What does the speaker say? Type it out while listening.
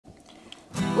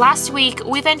Last week,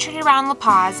 we ventured around La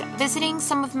Paz, visiting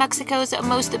some of Mexico's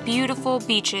most beautiful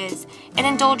beaches and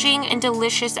indulging in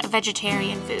delicious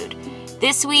vegetarian food.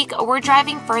 This week, we're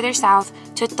driving further south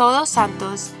to Todos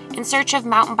Santos in search of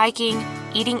mountain biking,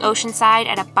 eating oceanside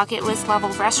at a bucket list level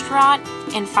restaurant,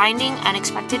 and finding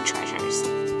unexpected treasures.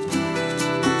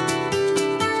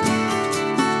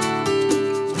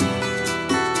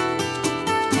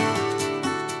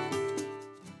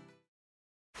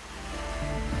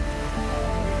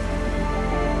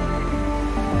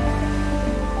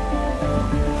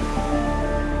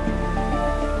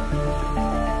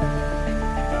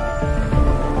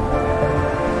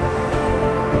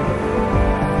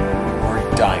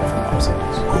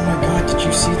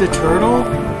 The turtle?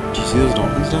 Did you see those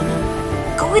dolphins down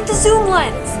there? Go with the zoom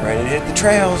lens! Ready to hit the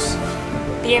trails.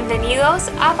 Bienvenidos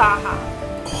a Baja.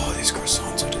 Oh, these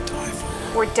croissants are to die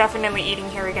for. We're definitely eating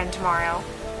here again tomorrow.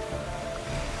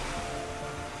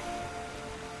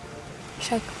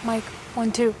 Check, mic,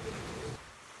 1, 2.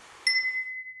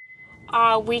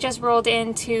 We just rolled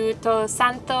into Todos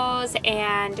Santos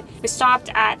and we stopped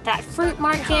at that fruit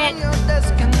market.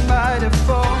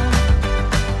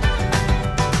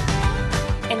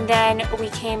 And then we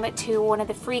came to one of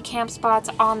the free camp spots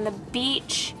on the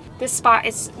beach. This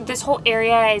whole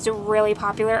area is really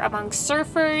popular among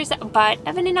surfers, but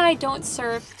Evan and I don't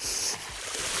surf.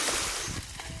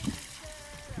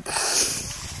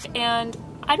 And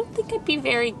I don't think I'd be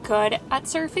very good at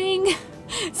surfing.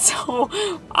 So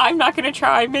I'm not gonna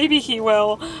try, maybe he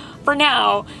will. For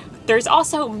now, there's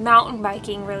also mountain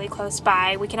biking really close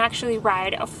by. We can actually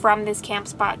ride from this camp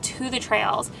spot to the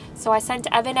trails. So I sent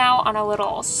Evan out on a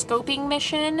little scoping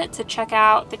mission to check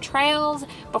out the trails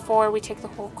before we take the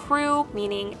whole crew,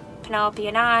 meaning Penelope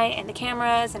and I and the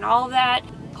cameras and all of that.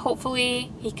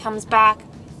 Hopefully he comes back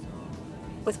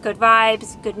with good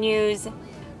vibes, good news.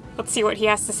 Let's see what he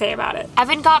has to say about it.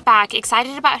 Evan got back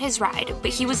excited about his ride, but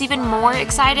he was even more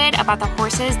excited about the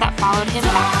horses that followed him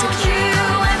back to camp.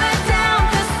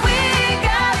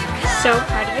 So,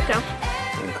 how did it go?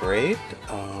 Great.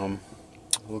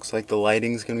 Looks like the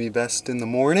lighting's gonna be best in the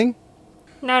morning.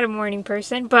 Not a morning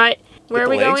person, but where are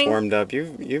we going? The legs warmed up.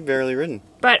 You've barely ridden.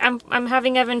 But I'm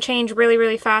having Evan change really,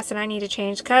 really fast, and I need to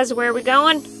change. Cause where are we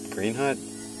going? Green Hut.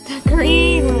 The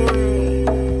green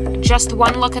room. Just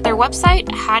one look at their website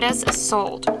had us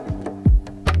sold. So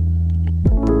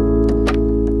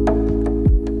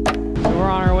we're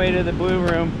on our way to the blue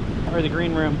room, or the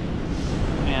green room.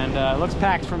 And it looks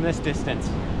packed from this distance.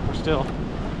 We're still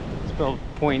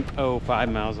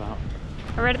 0.05 miles out.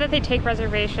 I read that they take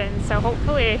reservations, so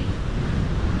hopefully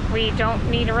we don't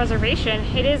need a reservation.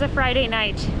 It is a Friday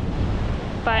night,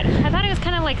 but I thought it was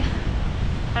kind of like,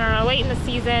 I don't know, late in the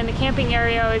season. The camping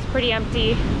area is pretty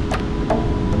empty,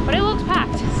 but it looks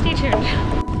packed. Stay tuned.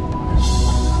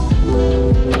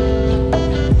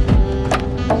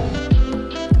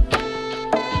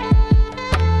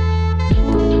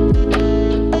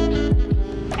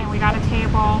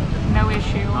 No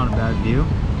issue. Not a bad view.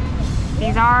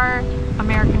 These are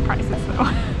American prices though.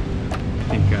 I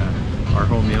think our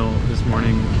whole meal this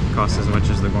morning cost as much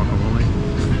as the guacamole.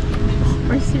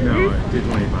 Are you serious? No, it did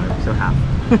 25, so half.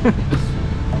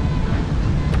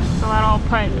 So that'll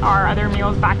put our other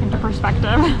meals back into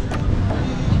perspective.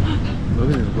 Look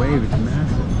at this wave, it's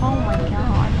massive. Oh my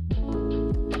god.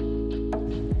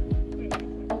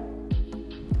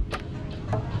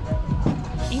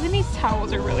 Even these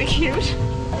towels are really cute.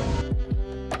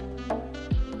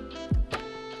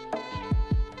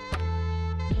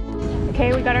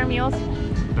 Okay, we got our meals.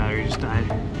 Battery just died.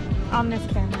 On this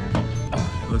camera.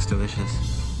 Oh, it looks delicious.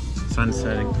 Sun's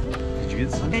setting. Did you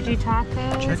get the sun? Veggie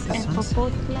tacos Check the and sunset.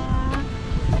 popotla.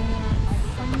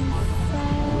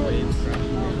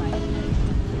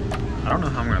 I don't know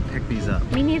how I'm gonna pick these up.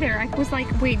 Me neither. I was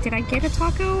like, wait, did I get a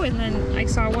taco? And then I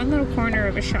saw one little corner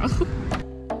of a shell.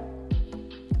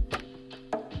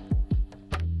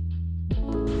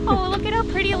 Oh, look at how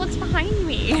pretty it looks behind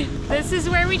me. This is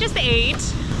where we just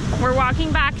ate. We're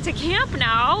walking back to camp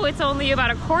now. It's only about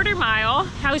a quarter mile.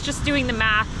 I was just doing the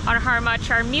math on how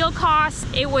much our meal cost.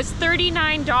 It was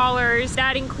 $39.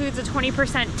 That includes a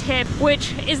 20% tip,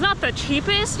 which is not the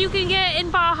cheapest you can get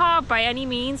in Baja by any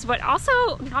means, but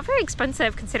also not very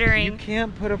expensive considering. You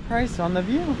can't put a price on the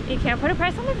view. You can't put a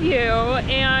price on the view.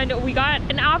 And we got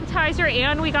an appetizer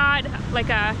and we got like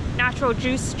a natural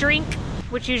juice drink,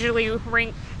 which usually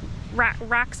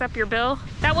racks up your bill.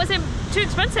 That wasn't too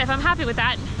expensive. I'm happy with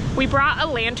that. We brought a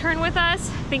lantern with us,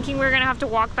 thinking we were gonna have to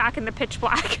walk back in the pitch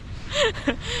black.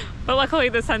 But luckily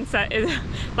the sunset is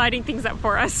lighting things up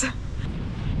for us.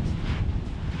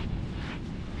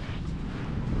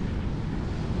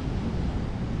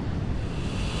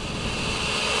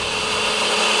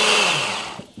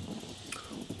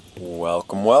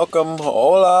 Welcome, welcome.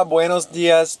 Hola, buenos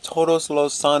dias, todos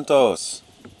los santos.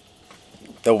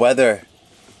 The weather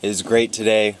is great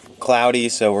today. Cloudy,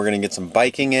 so we're gonna get some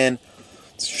biking in.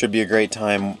 This should be a great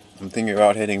time. I'm thinking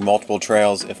about hitting multiple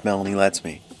trails if Melanie lets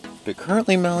me. But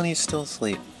currently Melanie's still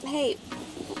asleep. Hey,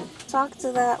 talk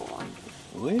to that one.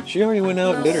 What? She already went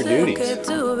out and did her duties.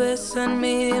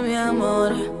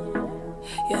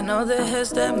 Ya no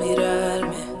dejes de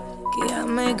mirarme, que ya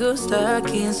me gusta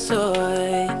quien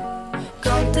soy.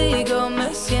 Contigo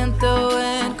me siento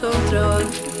en control.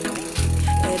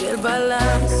 Eres el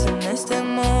balance en este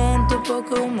mundo,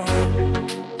 poco humor.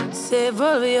 Se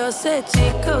volvió ese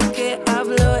chico que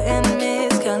habló en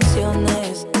mis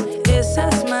canciones.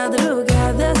 Esas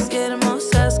madrugadas y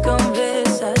hermosas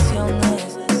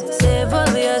conversaciones. Se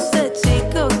volvió ese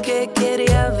chico que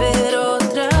quería ver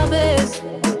otra vez.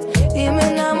 Y me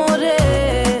enamoré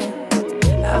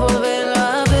a volverlo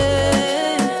a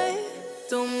ver.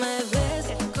 Tú me ves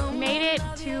como... Made it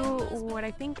to what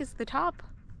I think is the top.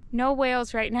 No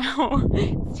whales right now.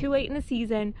 It's too late in the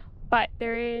season, but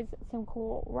there is some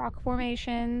cool rock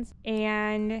formations,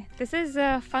 and this is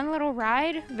a fun little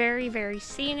ride. Very, very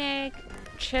scenic,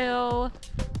 chill,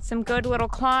 some good little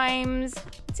climbs.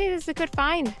 I'd say this is a good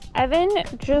find. Evan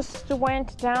just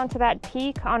went down to that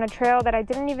peak on a trail that I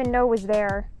didn't even know was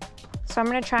there. So I'm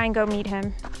gonna try and go meet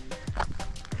him.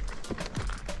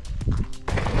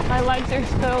 My legs are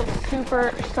still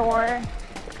super sore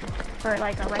for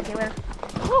like a regular.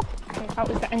 Oh, okay, that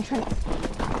was the entrance.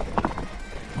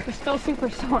 We're still super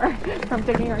sore from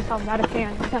digging ourselves out of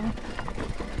sand, so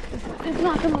this is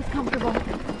not the most comfortable.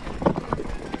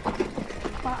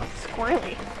 Wow,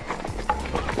 squirrely.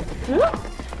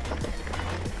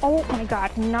 Oh my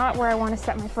God, not where I want to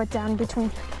set my foot down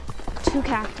between two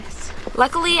cactus.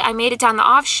 Luckily, I made it down the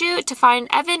offshoot to find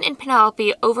Evan and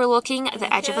Penelope overlooking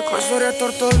the edge of a cliff.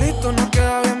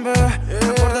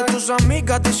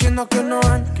 Amigas diciendo que no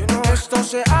ven que esto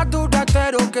sea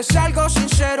duradero, que sea algo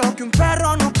sincero, que un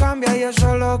perro no cambia y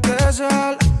eso es lo que es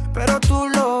él. Pero tú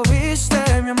lo viste,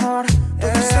 mi amor, tú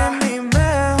viste mi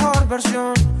mejor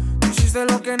versión. Tú hiciste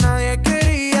lo que nadie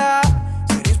quería,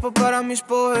 serías para mis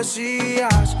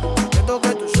poesías. Siento que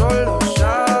tú solo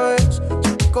sabes,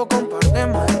 chico comparte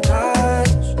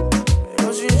maldades,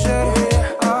 pero sincero,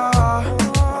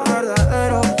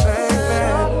 verdadero,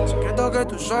 baby. Secreto que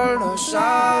tú solo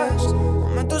sabes.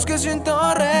 Momentos que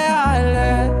siento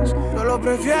reales. Yo lo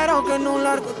prefiero que en un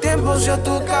largo tiempo sea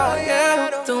tu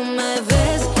caballero. Tú me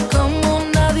ves como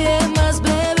nadie más,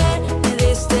 bebé. Me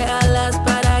diste alas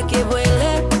para que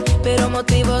vuele, pero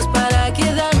motivos para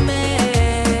quedarme.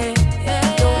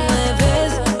 Tú me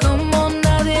ves como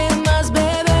nadie más,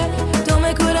 bebé. Tú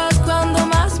me curas cuando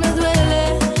más me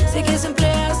duele. Sé que siempre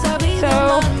has sabido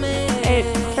amarme. It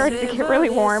started to get really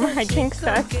warm. I jinxed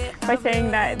us by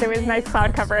saying that there was nice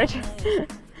cloud coverage.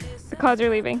 The clouds are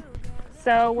leaving.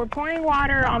 So we're pouring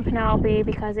water on Penelope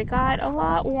because it got a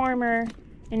lot warmer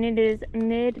and it is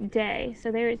midday, so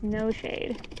there is no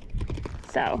shade.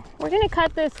 So we're gonna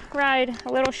cut this ride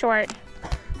a little short,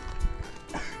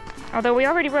 although we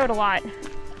already rode a lot.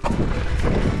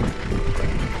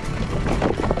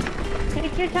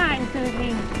 Take your time,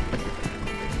 Susie.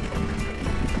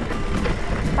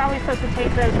 Probably supposed to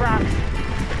take those rocks,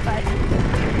 but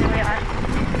here we are.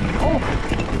 Oh.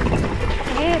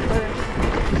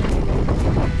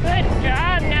 Good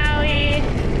job, Nellie.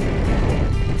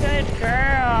 Good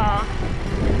girl.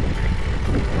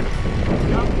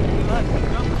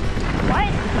 What?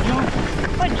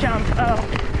 What jump? Oh.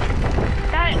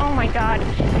 That, oh my God.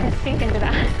 She's gonna sink into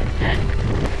that.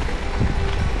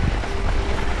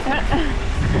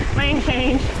 Lane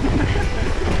change.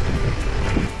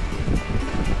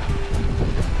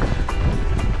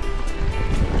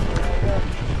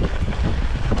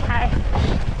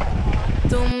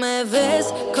 Tú me ves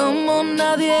como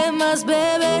nadie más,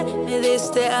 bebé. Me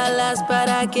diste alas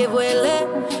para que vuele,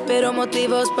 pero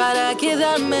motivos para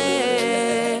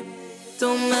quedarme.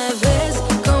 Tú me ves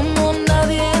como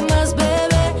nadie más,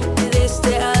 bebé. Me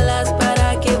diste alas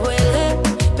para que vuele,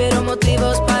 pero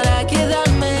motivos para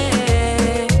quedarme.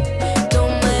 Tú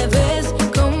me ves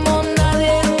como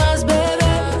nadie más,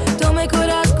 bebé. Tú me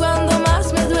curas cuando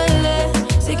más me duele.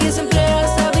 Sé que siempre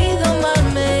has sabido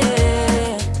amarme.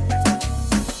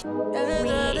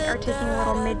 Taking a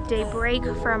little midday break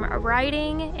from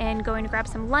riding and going to grab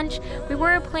some lunch. We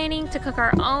were planning to cook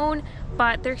our own,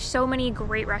 but there's so many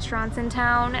great restaurants in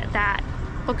town that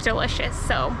look delicious,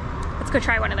 so let's go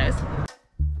try one of those.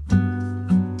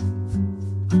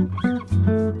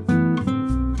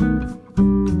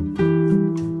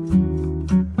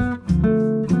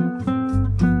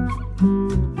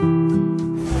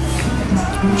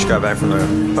 just got back from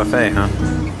the buffet, huh?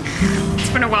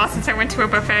 It's been a while since I went to a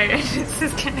buffet and this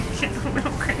is gonna get a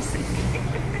little crazy.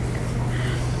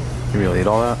 You really eat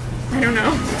all that? I don't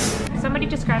know. Somebody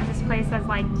described this place as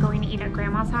like going to eat at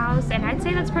grandma's house, and I'd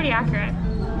say that's pretty accurate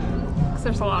because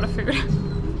there's a lot of food.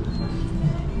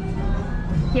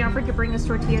 He offered to bring us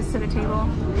tortillas to the table.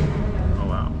 Oh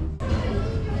wow.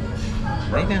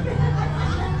 Right now.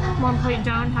 One plate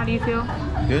down, how do you feel?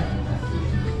 Good.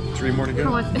 3 more to go.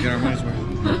 Oh, Get our money's worth.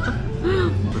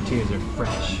 Tortillas are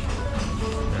fresh.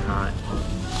 They're hot.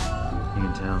 You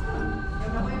can tell.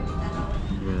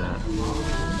 Look at that.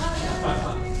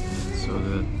 So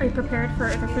good. Are you prepared for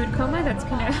the food coma that's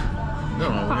gonna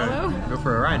follow? We gotta go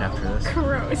for a ride after this.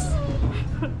 Gross.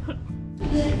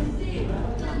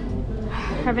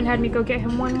 Evan had me go get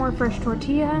him one more fresh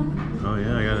tortilla. Oh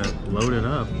yeah, I gotta load it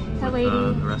up. That lady,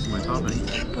 the rest of my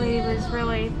toppings. lady was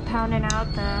really pounding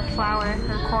out the flour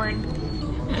or corn.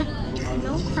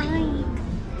 No crying.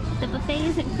 The buffet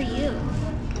isn't for you.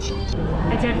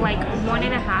 I did like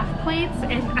 1.5 plates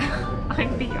and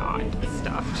I'm beyond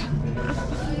stuffed.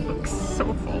 Looks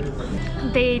so full.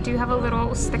 They do have a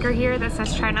little sticker here that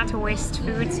says try not to waste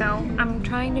food, so I'm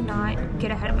trying to not get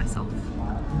ahead of myself.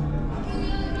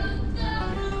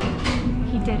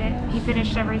 He did it. He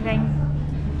finished everything.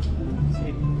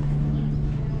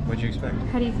 What'd you expect?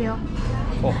 How do you feel?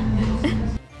 Full.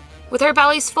 With our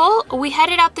bellies full, we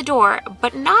headed out the door,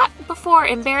 but not before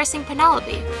embarrassing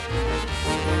Penelope.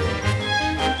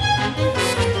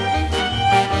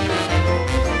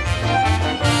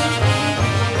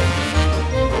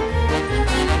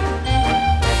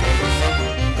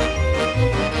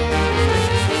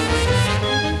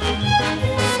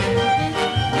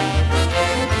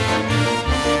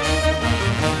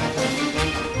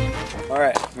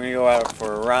 Alright, I'm gonna go out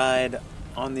for a ride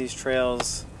on these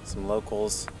trails. Some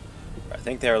locals, I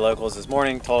think they were locals this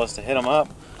morning, told us to hit them up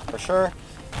for sure.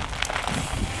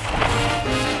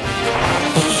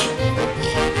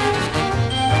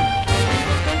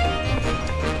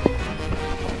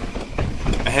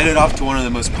 I headed off to one of the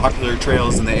most popular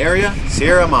trails in the area,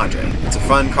 Sierra Madre. It's a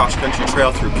fun cross-country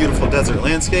trail through a beautiful desert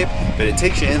landscape, but it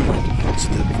takes you inland, so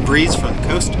the breeze from the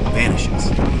coast vanishes.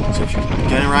 So if you're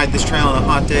gonna ride this trail on a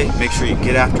hot day, make sure you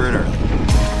get after it early.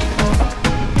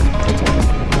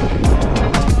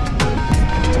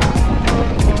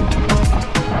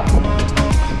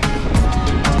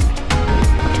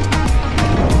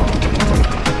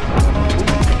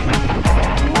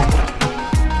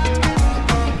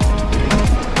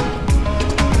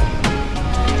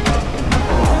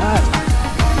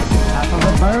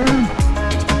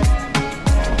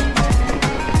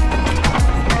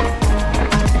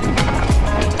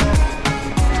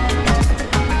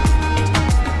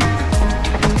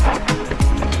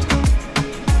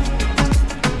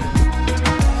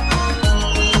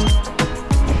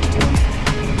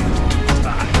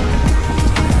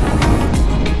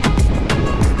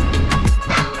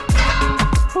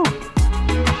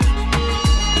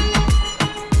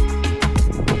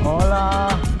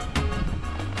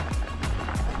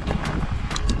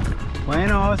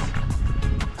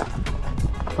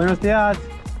 Buenos días.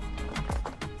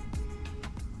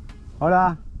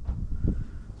 Hola.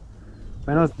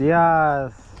 Buenos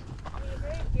días.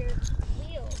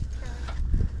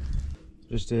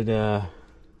 Just did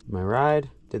my ride,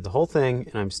 did the whole thing,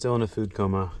 and I'm still in a food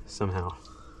coma somehow.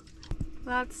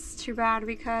 That's too bad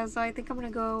because I think I'm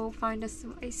gonna go find us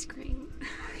some ice cream.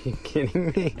 Are you kidding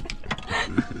me?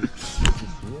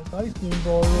 Ice cream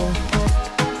ball.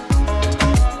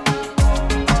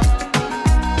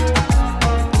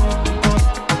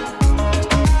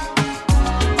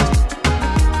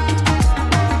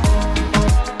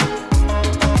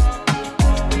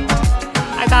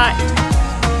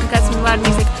 I got some loud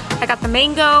music. I got the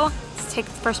mango. Let's take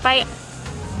the first bite.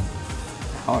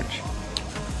 Ouch.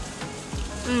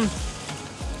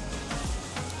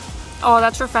 Oh,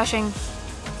 that's refreshing.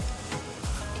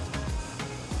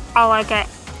 I like it.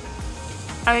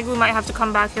 I think we might have to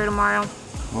come back here tomorrow.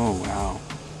 Oh, wow.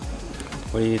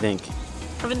 What do you think?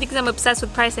 Everyone thinks I'm obsessed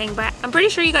with pricing, but I'm pretty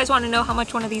sure you guys want to know how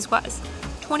much one of these was.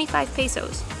 25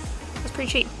 pesos. That's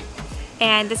pretty cheap.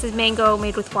 And this is mango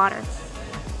made with water.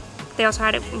 They also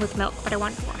had it with milk, but I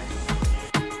wanted water.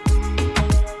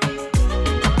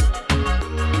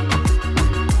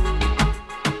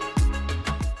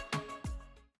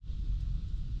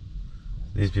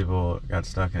 These people got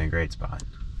stuck in a great spot.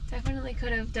 Definitely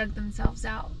could have dug themselves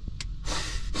out.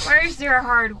 Where's their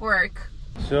hard work?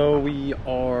 So we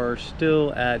are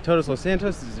still at Todos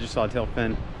Santos. This is just saw a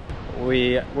tailfin.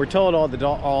 We were told all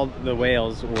the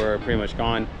whales were pretty much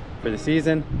gone for the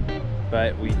season.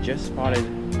 but we just spotted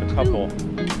a couple.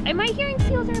 Am I hearing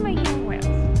seals or am I hearing whales?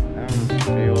 I don't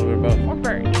know, maybe a little bit of both. Or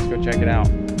birds? Let's go check it out.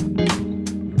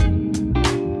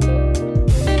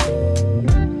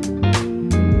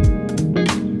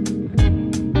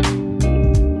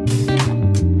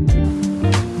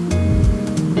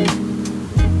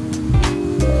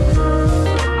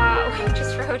 We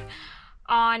just rode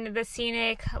on the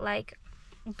scenic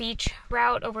beach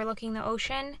route overlooking the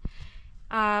ocean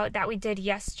that we did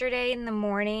yesterday in the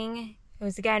morning. It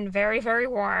was again very, very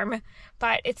warm,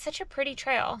 but it's such a pretty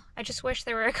trail. I just wish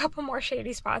there were a couple more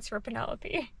shady spots for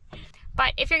Penelope.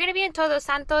 But if you're going to be in Todos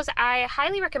Santos, I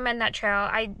highly recommend that trail.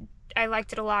 I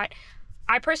liked it a lot.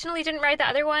 I personally didn't ride the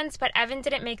other ones, but Evan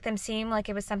didn't make them seem like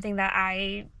it was something that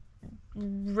I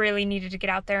really needed to get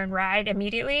out there and ride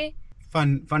immediately.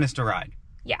 Funnest to ride.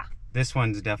 Yeah. This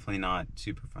one's definitely not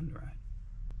super fun to ride.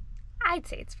 I'd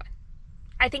say it's fun.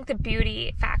 I think the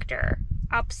beauty factor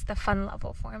ups the fun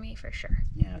level for me for sure.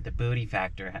 Yeah, the booty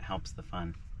factor helps the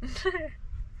fun.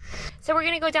 So we're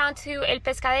gonna go down to El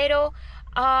Pescadero.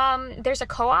 There's a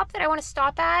co-op that I want to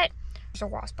stop at. There's a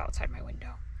wasp outside my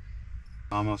window.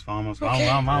 Almost. Okay.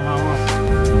 Vamos.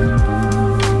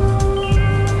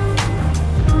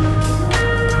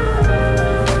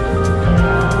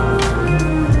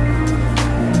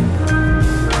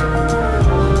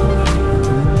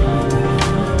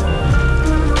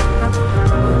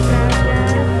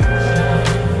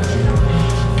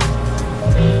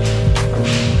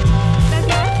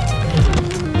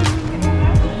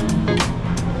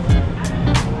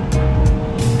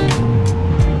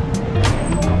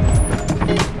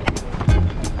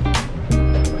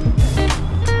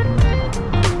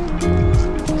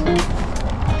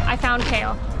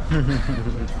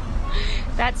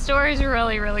 That store is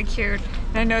really, really cute.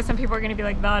 And I know some people are going to be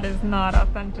like, that is not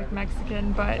authentic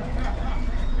Mexican, but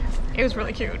it was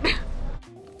really cute.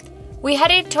 We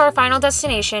headed to our final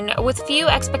destination with few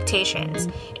expectations.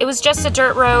 It was just a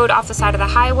dirt road off the side of the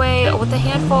highway with a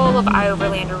handful of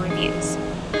iOverlander reviews.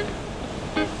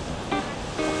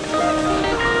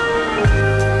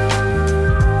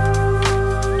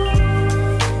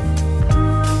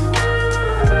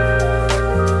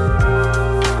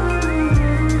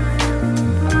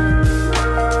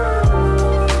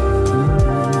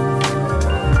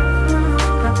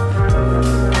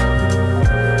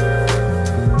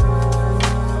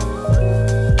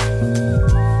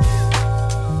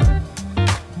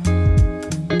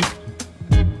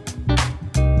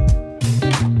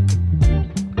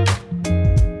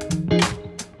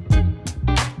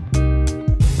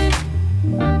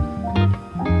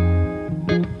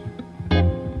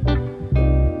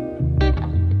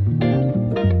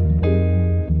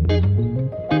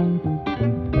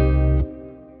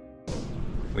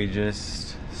 We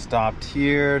just stopped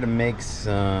here to make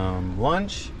some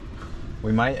lunch.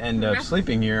 We might end up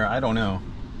sleeping here, I don't know.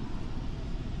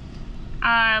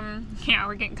 Yeah,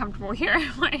 we're getting comfortable here.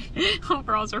 My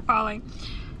overalls are falling.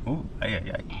 Oh,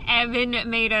 Evan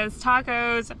made us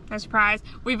tacos, no surprise.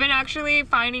 We've been actually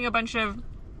finding a bunch of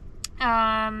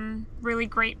really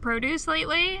great produce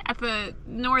lately. At the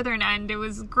northern end, it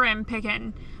was grim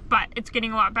picking, but it's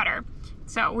getting a lot better.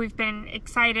 So we've been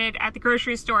excited at the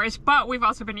grocery stores, but we've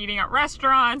also been eating at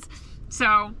restaurants.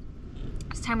 So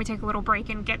it's time we take a little break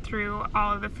and get through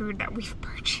all of the food that we've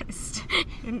purchased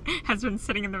and has been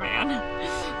sitting in the van.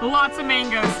 Lots of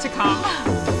mangoes to come.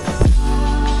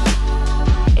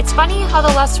 It's funny how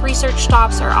the less researched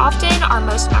stops are often our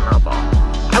most memorable.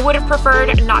 I would have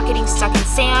preferred not getting stuck in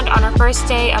sand on our first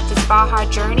day of this Baja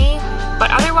journey, but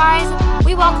otherwise,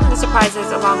 we welcome the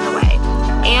surprises along the way.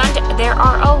 And there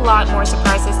are a lot more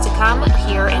surprises to come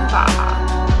here in Baja.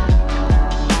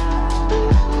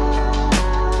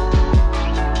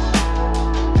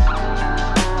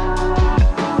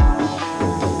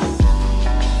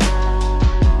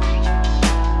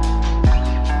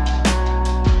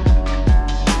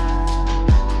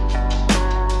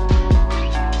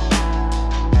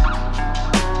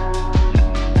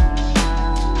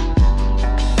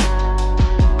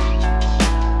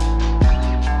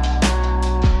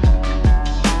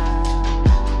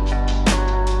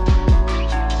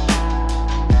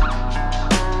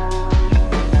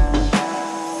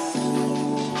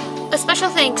 Special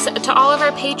thanks to all of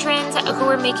our patrons who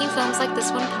are making films like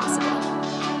this one possible.